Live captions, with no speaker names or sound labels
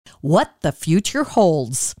what the future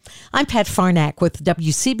holds. I'm Pat Farnack with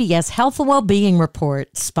WCBS Health and Wellbeing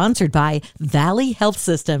Report, sponsored by Valley Health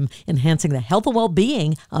System, enhancing the health and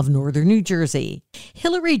well-being of Northern New Jersey.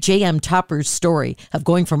 Hillary J.M. Topper's story of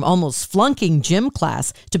going from almost flunking gym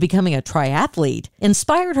class to becoming a triathlete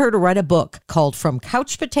inspired her to write a book called From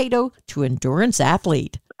Couch Potato to Endurance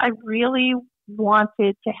Athlete. I really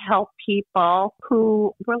wanted to help people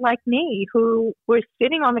who were like me, who were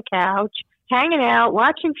sitting on the couch, hanging out,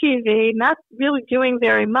 watching TV, not really doing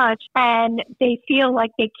very much, and they feel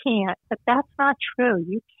like they can't. But that's not true.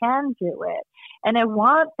 You can do it. And I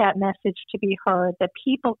want that message to be heard, that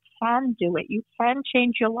people can do it. You can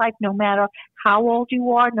change your life no matter how old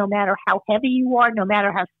you are, no matter how heavy you are, no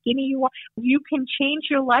matter how skinny you are. You can change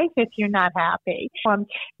your life if you're not happy. I'm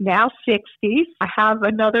now 60. I have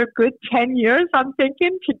another good 10 years, I'm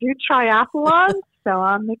thinking, to do triathlon. So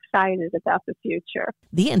I'm excited about the future.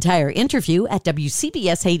 The entire interview at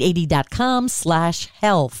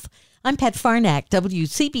WCBS880.com/health. I'm Pat Farnack,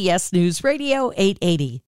 WCBS News Radio 880.